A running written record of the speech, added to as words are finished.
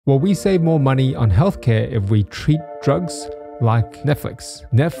Well, we save more money on healthcare if we treat drugs like Netflix.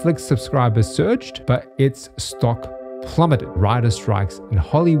 Netflix subscribers surged, but its stock plummeted. Writer strikes in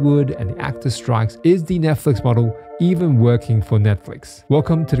Hollywood and the actor strikes. Is the Netflix model even working for Netflix?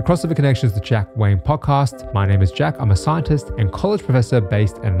 Welcome to the Crossover Connections, the Jack Wang Podcast. My name is Jack. I'm a scientist and college professor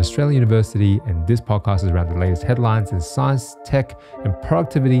based at an Australian university, and this podcast is around the latest headlines in science, tech, and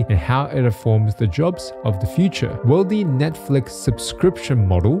productivity and how it informs the jobs of the future. Will the Netflix subscription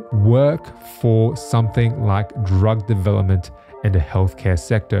model work for something like drug development and the healthcare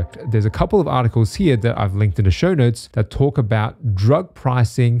sector? There's a couple of articles here that I've linked in the show notes that talk about drug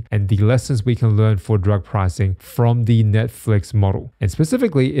pricing and the lessons we can learn for drug pricing from the Netflix model. And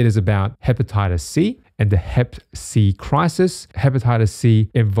specifically, it is about hepatitis C and the Hep C crisis. Hepatitis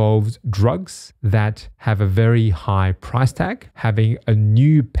C involves drugs that have a very high price tag. Having a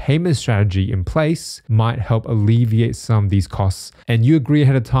new payment strategy in place might help alleviate some of these costs. And you agree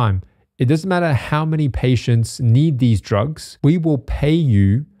ahead of time. It doesn't matter how many patients need these drugs, we will pay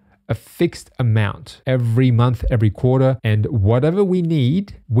you a fixed amount every month, every quarter, and whatever we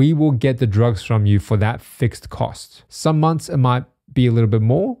need, we will get the drugs from you for that fixed cost. Some months it might be a little bit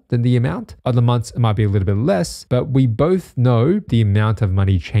more than the amount. Other months it might be a little bit less, but we both know the amount of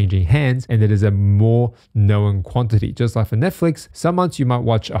money changing hands and it is a more known quantity. Just like for Netflix, some months you might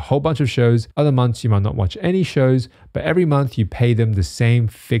watch a whole bunch of shows, other months you might not watch any shows, but every month you pay them the same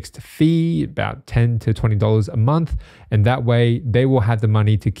fixed fee, about $10 to $20 a month. And that way they will have the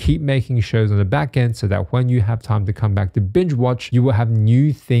money to keep making shows on the back end so that when you have time to come back to binge watch, you will have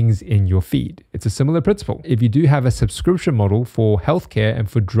new things in your feed. It's a similar principle. If you do have a subscription model for healthcare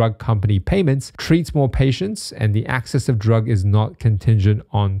and for drug company payments, treats more patients and the access of drug is not contingent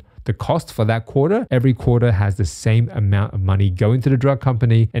on the cost for that quarter. Every quarter has the same amount of money going to the drug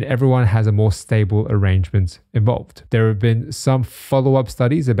company and everyone has a more stable arrangement involved. There have been some follow-up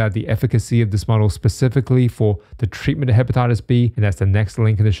studies about the efficacy of this model specifically for the treatment of hepatitis B, and that's the next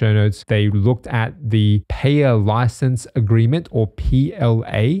link in the show notes. They looked at the Payer License Agreement, or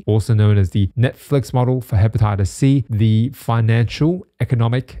PLA, also known as the Netflix model for hepatitis C, the financial,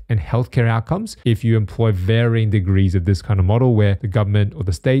 economic, and healthcare outcomes if you employ varying degrees of this kind of model where the government or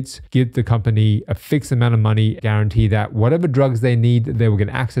the states give the company a fixed amount of money, guarantee that whatever drugs they need, they will get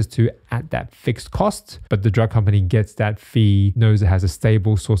access to at that fixed cost, but the drug company gets that fee, knows it has a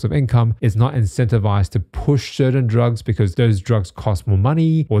stable source of income, is not incentivized to push certain drugs because those drugs cost more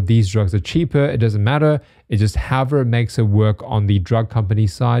money or these drugs are cheaper. It doesn't matter. It's just however it makes it work on the drug company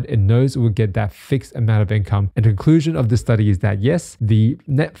side. It knows it will get that fixed amount of income. And the conclusion of the study is that yes, the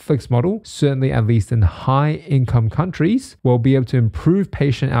Netflix model, certainly at least in high income countries, will be able to improve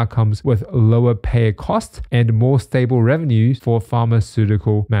patient outcomes with lower payer costs and more stable revenues for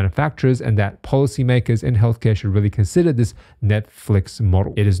pharmaceutical manufacturers, and that policymakers in healthcare should really consider this Netflix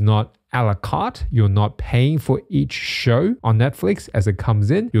model. It is not a la carte. You're not paying for each show on Netflix as it comes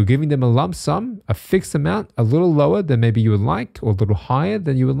in. You're giving them a lump sum, a fixed amount, a little lower than maybe you would like or a little higher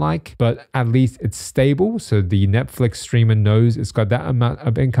than you would like, but at least it's stable. So the Netflix streamer knows it's got that amount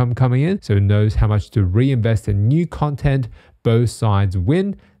of income coming in, so it knows how much to reinvest in new content. Both sides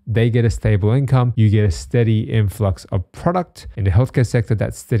win. They get a stable income, you get a steady influx of product. In the healthcare sector,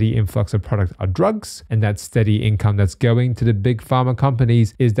 that steady influx of product are drugs, and that steady income that's going to the big pharma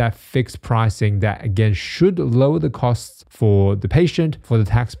companies is that fixed pricing that again should lower the costs for the patient, for the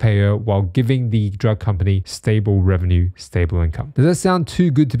taxpayer, while giving the drug company stable revenue, stable income. Does that sound too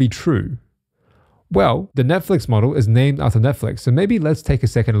good to be true? Well, the Netflix model is named after Netflix, so maybe let's take a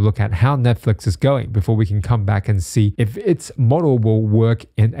second to look at how Netflix is going before we can come back and see if its model will work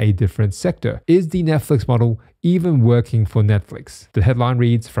in a different sector. Is the Netflix model even working for Netflix? The headline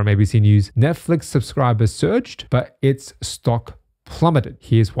reads from ABC News, Netflix subscribers surged, but its stock plummeted.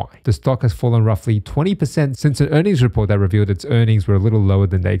 Here's why. The stock has fallen roughly 20% since an earnings report that revealed its earnings were a little lower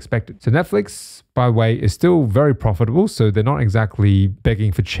than they expected. So Netflix, by the way, is still very profitable, so they're not exactly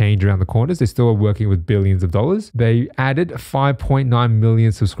begging for change around the corners. They still are working with billions of dollars. They added 5.9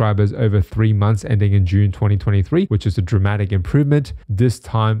 million subscribers over 3 months ending in June 2023, which is a dramatic improvement. This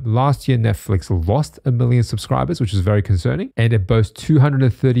time last year, Netflix lost 1 million subscribers, which is very concerning, and it boasts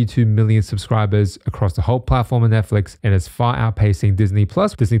 232 million subscribers across the whole platform of Netflix, and it's far outpacing Disney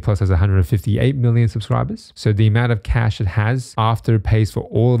Plus. Disney Plus has 158 million subscribers. So the amount of cash it has after it pays for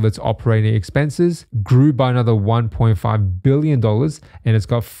all of its operating expenses grew by another $1.5 billion, and it's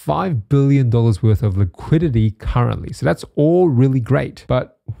got $5 billion worth of liquidity currently. So that's all really great.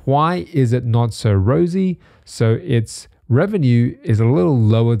 But why is it not so rosy? So its revenue is a little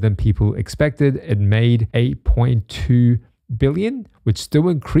lower than people expected. It made $8.2 billion, which still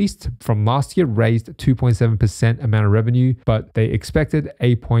increased from last year, raised 2.7% amount of revenue, but they expected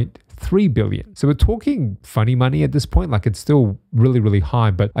 8.3 billion. So we're talking funny money at this point. Like, it's still really, really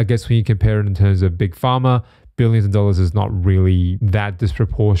high, but I guess when you compare it in terms of big pharma, billions of dollars is not really that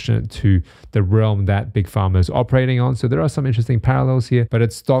disproportionate to the realm that big pharma is operating on. So there are some interesting parallels here, but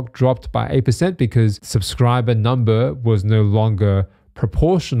its stock dropped by 8% because subscriber number was no longer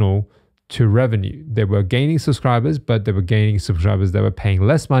proportional to revenue. They were gaining subscribers, but they were gaining subscribers that were paying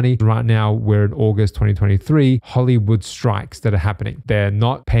less money. Right now, we're in August 2023, Hollywood strikes that are happening. They're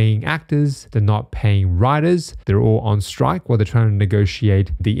not paying actors, they're not paying writers, they're all on strike while they're trying to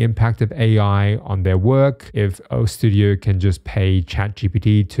negotiate the impact of AI on their work. If a studio can just pay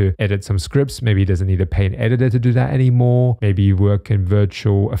ChatGPT to edit some scripts, maybe it doesn't need to pay an editor to do that anymore. Maybe you work in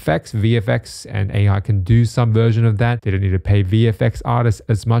virtual effects, VFX, and AI can do some version of that. They don't need to pay VFX artists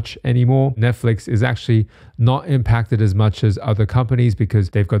as much anymore. Netflix is actually not impacted as much as other companies because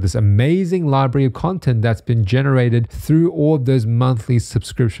they've got this amazing library of content that's been generated through all of those monthly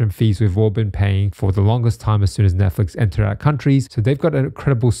subscription fees we've all been paying for the longest time as soon as Netflix entered our countries. So they've got an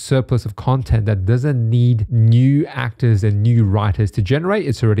incredible surplus of content that doesn't need new actors and new writers to generate.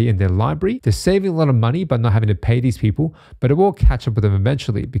 It's already in their library. They're saving a lot of money by not having to pay these people, but it will catch up with them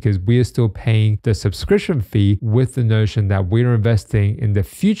eventually because we're still paying the subscription fee with the notion that we're investing in the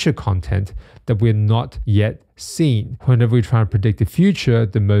future content that we're not yet seen. Whenever we try and predict the future,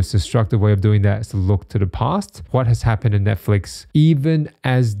 the most destructive way of doing that is to look to the past. What has happened in Netflix, even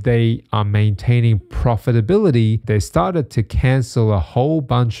as they are maintaining profitability, they started to cancel a whole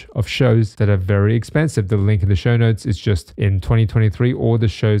bunch of shows that are very expensive. The link in the show notes is just in 2023, all the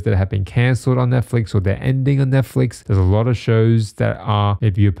shows that have been canceled on Netflix or they're ending on Netflix. There's a lot of shows that are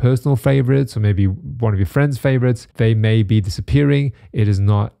maybe your personal favorites or maybe one of your friends' favorites. They may be disappearing. It is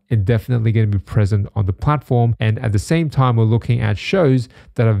not indefinitely going to be present on the platform. And at the same time, we're looking at shows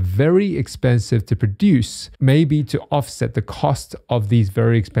that are very expensive to produce, maybe to offset the cost of these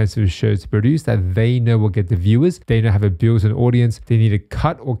very expensive shows to produce that they know will get the viewers. They know have a built-in audience. They need to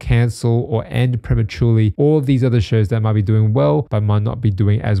cut or cancel or end prematurely all of these other shows that might be doing well, but might not be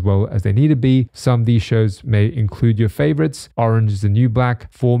doing as well as they need to be. Some of these shows may include your favorites. Orange is the New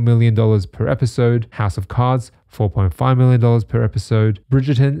Black, $4 million per episode. House of Cards, $4.5 million per episode.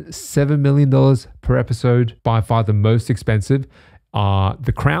 Bridgerton, $7 million per episode. By far the most expensive are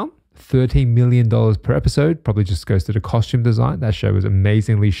The Crown, $13 million per episode. Probably just goes to the costume design. That show was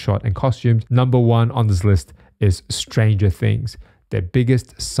amazingly shot and costumed. Number one on this list is Stranger Things, their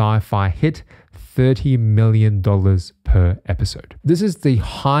biggest sci-fi hit, $30 million per episode. This is the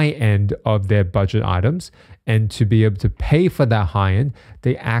high end of their budget items. And to be able to pay for that high end,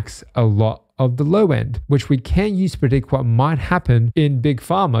 they axe a lot of the low end, which we can use to predict what might happen in big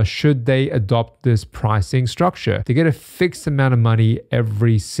pharma should they adopt this pricing structure. They get a fixed amount of money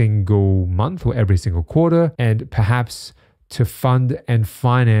every single month or every single quarter, and perhaps to fund and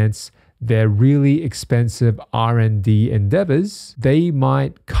finance their really expensive R&D endeavors, they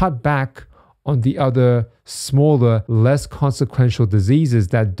might cut back on the other smaller, less consequential diseases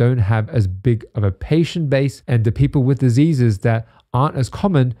that don't have as big of a patient base, and the people with diseases that aren't as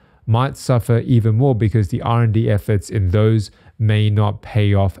common might suffer even more because the R&D efforts in those may not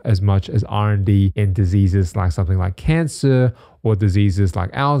pay off as much as R&D in diseases like something like cancer or diseases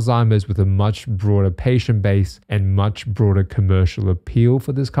like Alzheimer's with a much broader patient base and much broader commercial appeal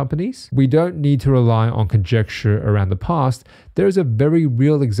for these companies. We don't need to rely on conjecture around the past. There is a very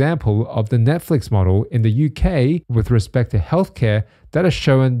real example of the Netflix model in the UK with respect to healthcare that has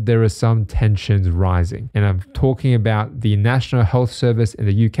shown there are some tensions rising. And I'm talking about the National Health Service in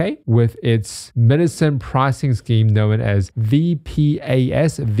the UK with its medicine pricing scheme known as VPAS.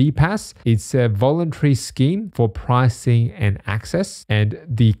 It's a voluntary scheme for pricing and access. And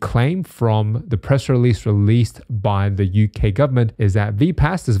the claim from the press release released by the UK government is that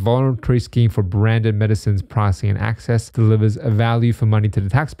VPAS, this voluntary scheme for branded medicines pricing and access, delivers a value for money to the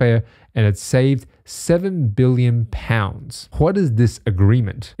taxpayer, and it saved £7 billion. What is this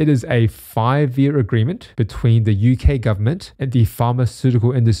agreement? It is a 5-year agreement between the UK government and the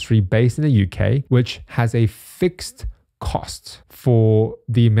pharmaceutical industry based in the UK, which has a fixed cost for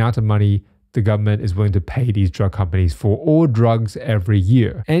the amount of money the government is willing to pay these drug companies for all drugs every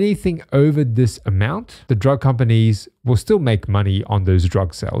year. Anything over this amount, the drug companies will still make money on those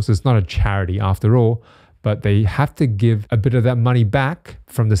drug sales. It's not a charity after all, but they have to give a bit of that money back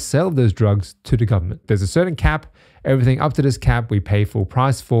from the sale of those drugs to the government. There's a certain cap. Everything up to this cap, we pay full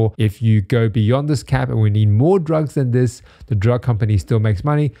price for. If you go beyond this cap and we need more drugs than this, the drug company still makes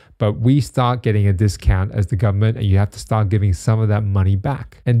money, but we start getting a discount as the government, and you have to start giving some of that money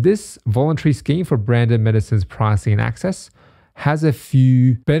back. And this voluntary scheme for branded medicines pricing and access has a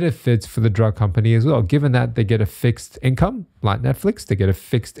few benefits for the drug company as well, given that they get a fixed income, like Netflix. They get a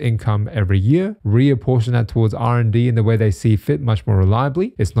fixed income every year, reapportion that towards R&D in the way they see fit much more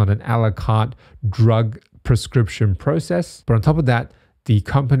reliably. It's not an a la carte drug prescription process. But on top of that, the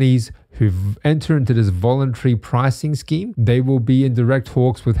companies who've entered into this voluntary pricing scheme, they will be in direct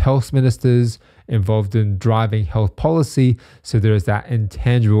talks with health ministers involved in driving health policy. So there is that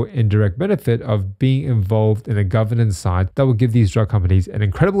intangible indirect benefit of being involved in a governance side that will give these drug companies an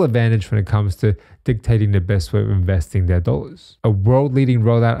incredible advantage when it comes to dictating the best way of investing their dollars. A world-leading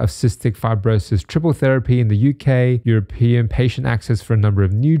rollout of cystic fibrosis triple therapy in the UK, European patient access for a number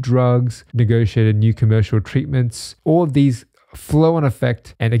of new drugs, negotiated new commercial treatments, all of these flow on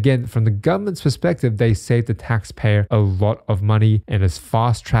effect. And again, from the government's perspective, they save the taxpayer a lot of money and has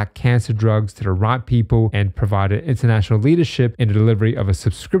fast-tracked cancer drugs to the right people and provided international leadership in the delivery of a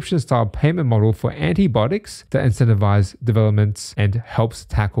subscription-style payment model for antibiotics that incentivize developments and helps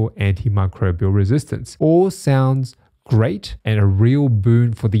tackle antimicrobial resistance. All sounds great and a real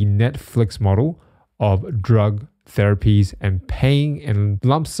boon for the Netflix model of drug therapies and paying in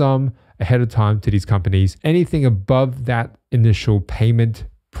lump sum ahead of time to these companies. Anything above that initial payment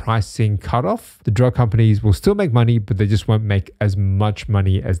pricing cutoff, the drug companies will still make money, but they just won't make as much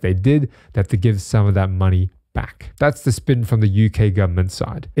money as they did. They have to give some of that money back. That's the spin from the UK government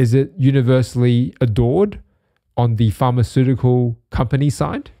side. Is it universally adored on the pharmaceutical company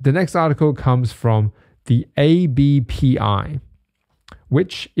side? The next article comes from the ABPI,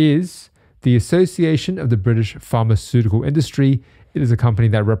 which is the Association of the British Pharmaceutical Industry. It is a company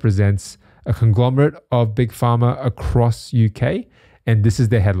that represents a conglomerate of big pharma across UK, and this is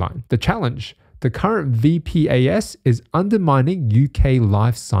their headline. The challenge: the current VPAS is undermining UK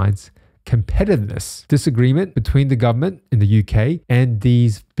life science competitiveness. Disagreement between the government in the UK and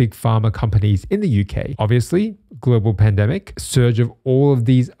these big pharma companies in the UK. Obviously, global pandemic, surge of all of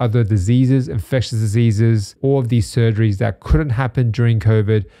these other diseases, infectious diseases, all of these surgeries that couldn't happen during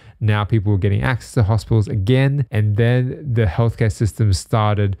COVID. Now people were getting access to hospitals again, and then the healthcare system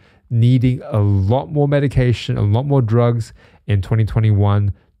started needing a lot more medication, a lot more drugs in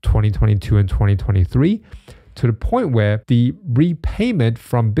 2021, 2022, and 2023, to the point where the repayment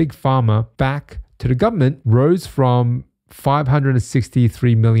from big pharma back to the government rose from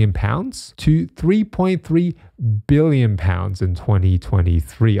 £563 million to £3.3 billion in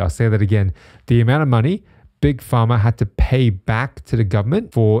 2023. I'll say that again. The amount of money big pharma had to pay back to the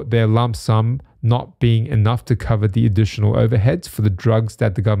government for their lump sum not being enough to cover the additional overheads for the drugs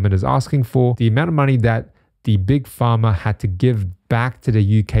that the government is asking for. The amount of money that the big pharma had to give back to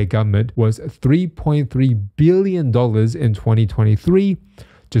the UK government was $3.3 billion in 2023.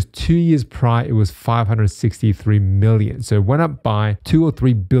 Just 2 years prior, it was $563 million. So it went up by $2 or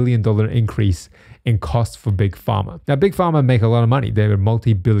 $3 billion increase in costs for big pharma. Now, big pharma make a lot of money. They're a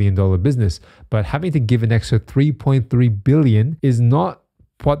multi-billion-dollar business, but having to give an extra $3.3 billion is not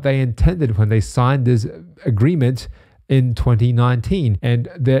what they intended when they signed this agreement in 2019. And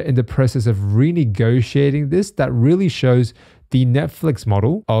they're in the process of renegotiating this. That really shows the Netflix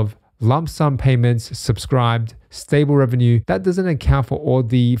model of lump sum payments, subscribed, stable revenue. That doesn't account for all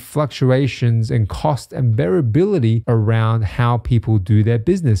the fluctuations in cost and variability around how people do their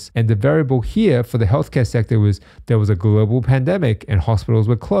business. And the variable here for the healthcare sector was there was a global pandemic and hospitals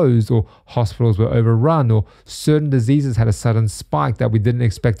were closed, or hospitals were overrun, or certain diseases had a sudden spike that we didn't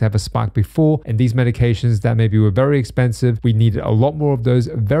expect to have a spike before. And these medications that maybe were very expensive, we needed a lot more of those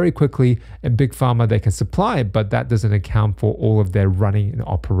very quickly. And big pharma, they can supply it, but that doesn't account for all of their running and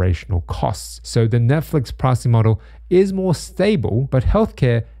operational costs. So the Netflix pricing model is more stable, but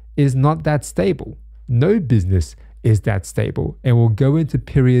healthcare is not that stable. No business is that stable and will go into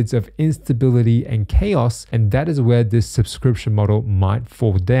periods of instability and chaos, and that is where this subscription model might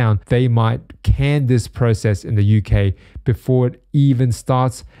fall down. They might can this process in the UK before it even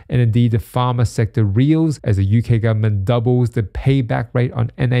starts, and indeed the pharma sector reels as the UK government doubles the payback rate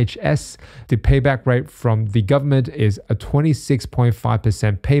on NHS. The payback rate from the government is a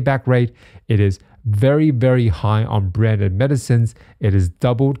 26.5% payback rate. It is very, very high on branded medicines. It is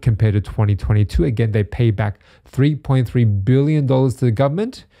doubled compared to 2022. Again, they pay back $3.3 billion to the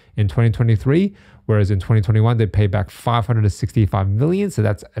government in 2023, whereas in 2021, they pay back $565 million. So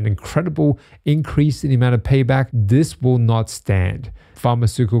that's an incredible increase in the amount of payback. This will not stand.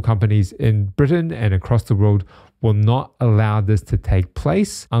 Pharmaceutical companies in Britain and across the world will not allow this to take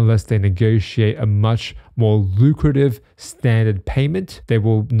place unless they negotiate a much more lucrative standard payment. They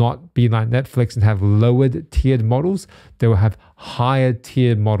will not be like Netflix and have lowered tiered models. They will have higher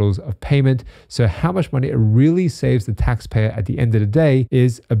tiered models of payment. So how much money it really saves the taxpayer at the end of the day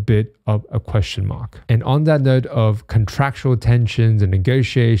is a bit of a question mark. And on that note of contractual tensions and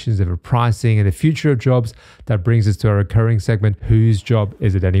negotiations over pricing and the future of jobs, that brings us to our recurring segment, Whose Job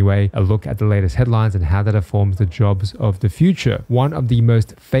Is It Anyway? A look at the latest headlines and how that informs the jobs of the future. One of the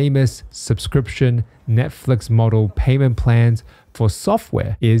most famous subscription Netflix model payment plans for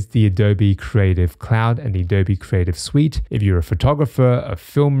software is the Adobe Creative Cloud and the Adobe Creative Suite. If you're a photographer, a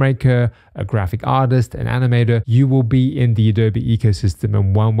filmmaker, a graphic artist, an animator, you will be in the Adobe ecosystem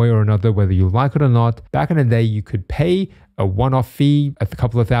in one way or another, whether you like it or not. Back in the day, you could pay a one-off fee, a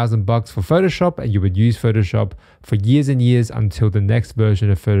couple of $1,000 for Photoshop, and you would use Photoshop for years and years until the next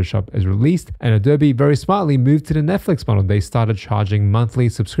version of Photoshop is released. And Adobe very smartly moved to the Netflix model. They started charging monthly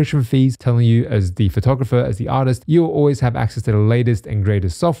subscription fees, telling you as the photographer, as the artist, you will always have access to the latest and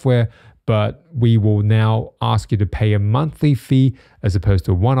greatest software, but we will now ask you to pay a monthly fee as opposed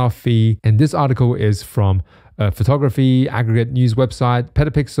to a one-off fee. And this article is from a photography aggregate news website,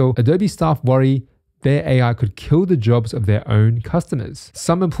 Petapixel. Adobe staff worry their AI could kill the jobs of their own customers.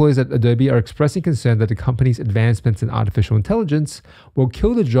 Some employees at Adobe are expressing concern that the company's advancements in artificial intelligence will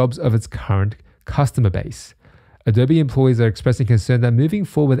kill the jobs of its current customer base. Adobe employees are expressing concern that moving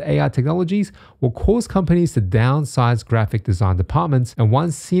forward with AI technologies will cause companies to downsize graphic design departments, and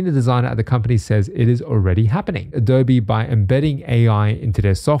one senior designer at the company says it is already happening. Adobe, by embedding AI into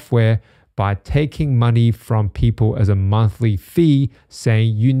their software, by taking money from people as a monthly fee,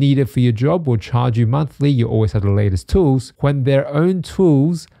 saying you need it for your job, we'll charge you monthly, you always have the latest tools, when their own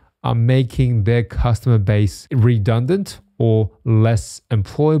tools are making their customer base redundant or less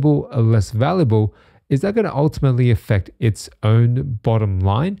employable or less valuable, is that going to ultimately affect its own bottom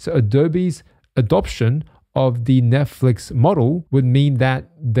line? So Adobe's adoption of the Netflix model would mean that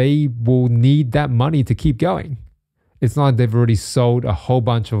they will need that money to keep going. It's not like they've already sold a whole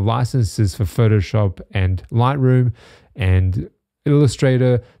bunch of licenses for Photoshop and Lightroom and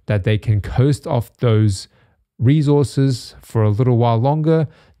Illustrator that they can coast off those resources for a little while longer.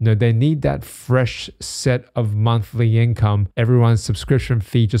 No, they need that fresh set of monthly income, everyone's subscription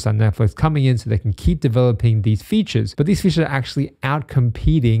fee just on Netflix coming in so they can keep developing these features. But these features are actually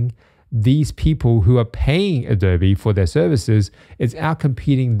out-competing these people who are paying Adobe for their services. It's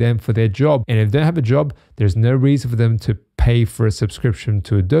out-competing them for their job. And if they don't have a job, there's no reason for them to pay for a subscription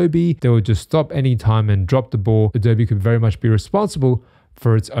to Adobe. They will just stop anytime and drop the ball. Adobe could very much be responsible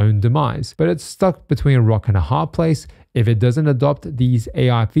for its own demise. But it's stuck between a rock and a hard place. If it doesn't adopt these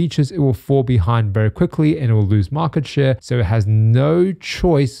AI features, it will fall behind very quickly and it will lose market share. So it has no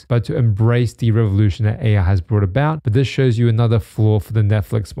choice but to embrace the revolution that AI has brought about. But this shows you another flaw for the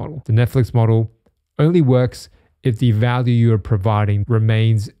Netflix model. The Netflix model only works if the value you are providing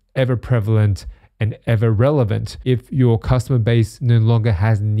remains ever prevalent and ever relevant. If your customer base no longer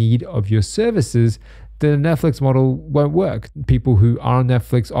has need of your services, the Netflix model won't work. People who are on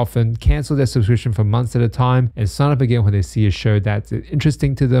Netflix often cancel their subscription for months at a time and sign up again when they see a show that's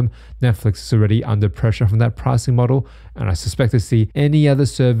interesting to them. Netflix is already under pressure from that pricing model, and I suspect to see any other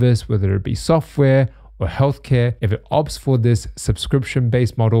service, whether it be software or healthcare, if it opts for this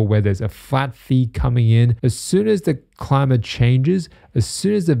subscription-based model where there's a flat fee coming in, as soon as the climate changes, as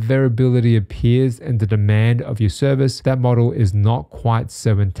soon as the variability appears in the demand of your service, that model is not quite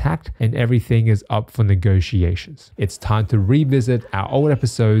so intact and everything is up for negotiations. It's time to revisit our old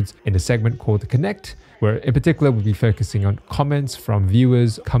episodes in a segment called The Connect, where in particular we'll be focusing on comments from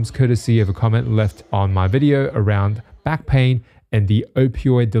viewers. Comes courtesy of a comment left on my video around back pain and the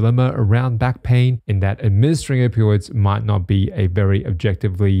opioid dilemma around back pain, in that administering opioids might not be a very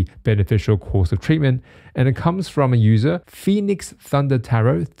objectively beneficial course of treatment. And it comes from a user, Phoenix Thunder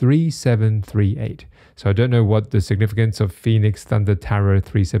Tarot 3738. So I don't know what the significance of Phoenix Thunder Tarot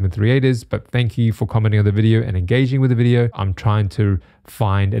 3738 is, but thank you for commenting on the video and engaging with the video. I'm trying to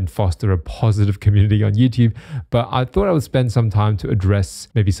find and foster a positive community on YouTube, but I thought I would spend some time to address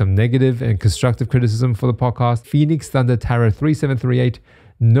maybe some negative and constructive criticism for the podcast. Phoenix Thunder Tarot 3738.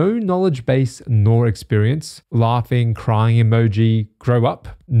 No knowledge base nor experience. Laughing, crying emoji. Grow up.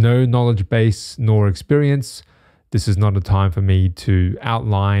 No knowledge base nor experience. This is not a time for me to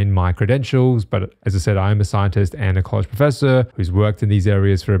outline my credentials, but as I said, I am a scientist and a college professor who's worked in these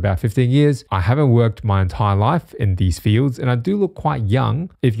areas for about 15 years. I haven't worked my entire life in these fields, and I do look quite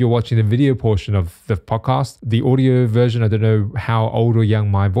young. If you're watching the video portion of the podcast, the audio version, I don't know how old or young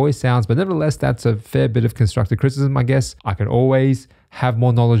my voice sounds, but nevertheless, that's a fair bit of constructive criticism, I guess. I can always have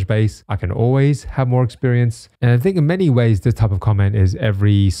more knowledge base. I can always have more experience. And I think in many ways, this type of comment is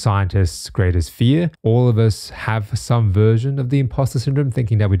every scientist's greatest fear. All of us have some version of the imposter syndrome,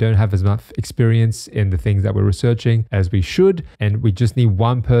 thinking that we don't have as much experience in the things that we're researching as we should. And we just need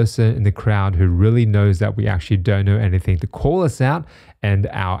one person in the crowd who really knows that we actually don't know anything to call us out. And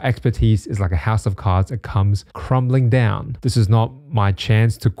our expertise is like a house of cards. It comes crumbling down. This is not my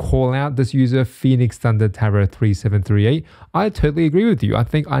chance to call out this user, Phoenix Thunder Tarot 3738. I totally agree with you. I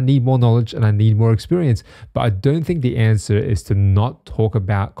think I need more knowledge and I need more experience, but I don't think the answer is to not talk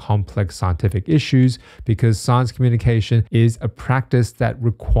about complex scientific issues, because science communication is a practice that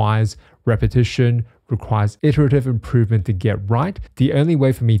requires repetition, requires iterative improvement to get right. The only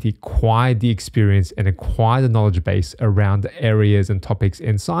way for me to acquire the experience and acquire the knowledge base around the areas and topics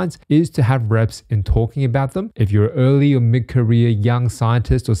in science is to have reps in talking about them. If you're early or mid-career young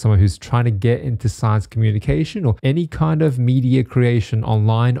scientist or someone who's trying to get into science communication or any kind of media creation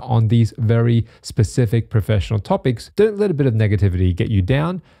online on these very specific professional topics, don't let a bit of negativity get you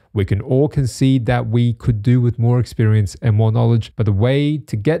down. We can all concede that we could do with more experience and more knowledge, but the way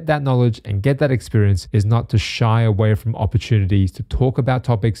to get that knowledge and get that experience is not to shy away from opportunities to talk about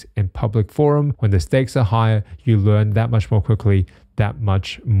topics in public forum. When the stakes are higher, you learn that much more quickly, that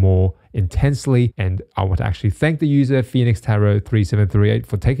much more intensely. And I want to actually thank the user Phoenix Tarot 3738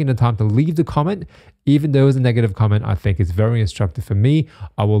 for taking the time to leave the comment. Even though it was a negative comment, I think it's very instructive for me.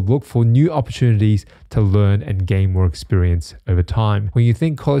 I will look for new opportunities to learn and gain more experience over time. When you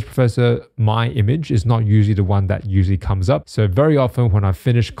think college professor, my image is not usually the one that usually comes up. So very often when I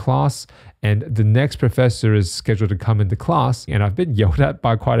finish class and the next professor is scheduled to come into class, and I've been yelled at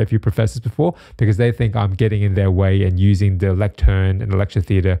by quite a few professors before because they think I'm getting in their way and using the lectern and the lecture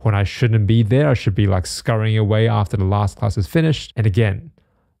theater when I shouldn't be there. I should be like scurrying away after the last class is finished. And again,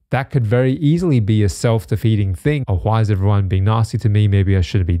 that could very easily be a self-defeating thing. Oh, why is everyone being nasty to me? Maybe I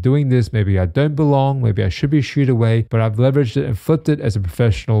shouldn't be doing this. Maybe I don't belong. Maybe I should be shooed away. But I've leveraged it and flipped it as a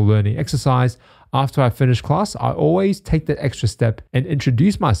professional learning exercise. After I finish class, I always take that extra step and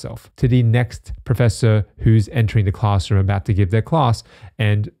introduce myself to the next professor who's entering the classroom about to give their class.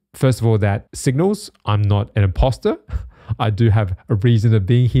 And first of all, that signals I'm not an imposter. I do have a reason of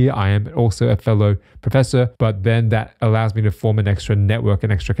being here. I am also a fellow professor, but then that allows me to form an extra network,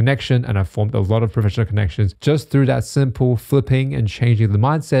 an extra connection. And I've formed a lot of professional connections just through that simple flipping and changing the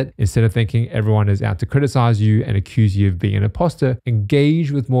mindset. Instead of thinking everyone is out to criticize you and accuse you of being an imposter,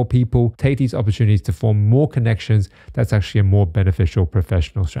 engage with more people, take these opportunities to form more connections. That's actually a more beneficial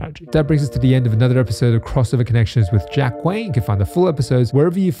professional strategy. That brings us to the end of another episode of Crossover Connections with Jack Wang. You can find the full episodes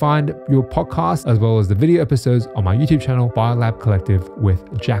wherever you find your podcast, as well as the video episodes on my YouTube channel, Biolab Collective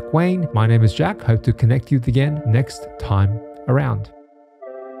with Jack Wang. My name is Jack. Hope to connect you again next time around.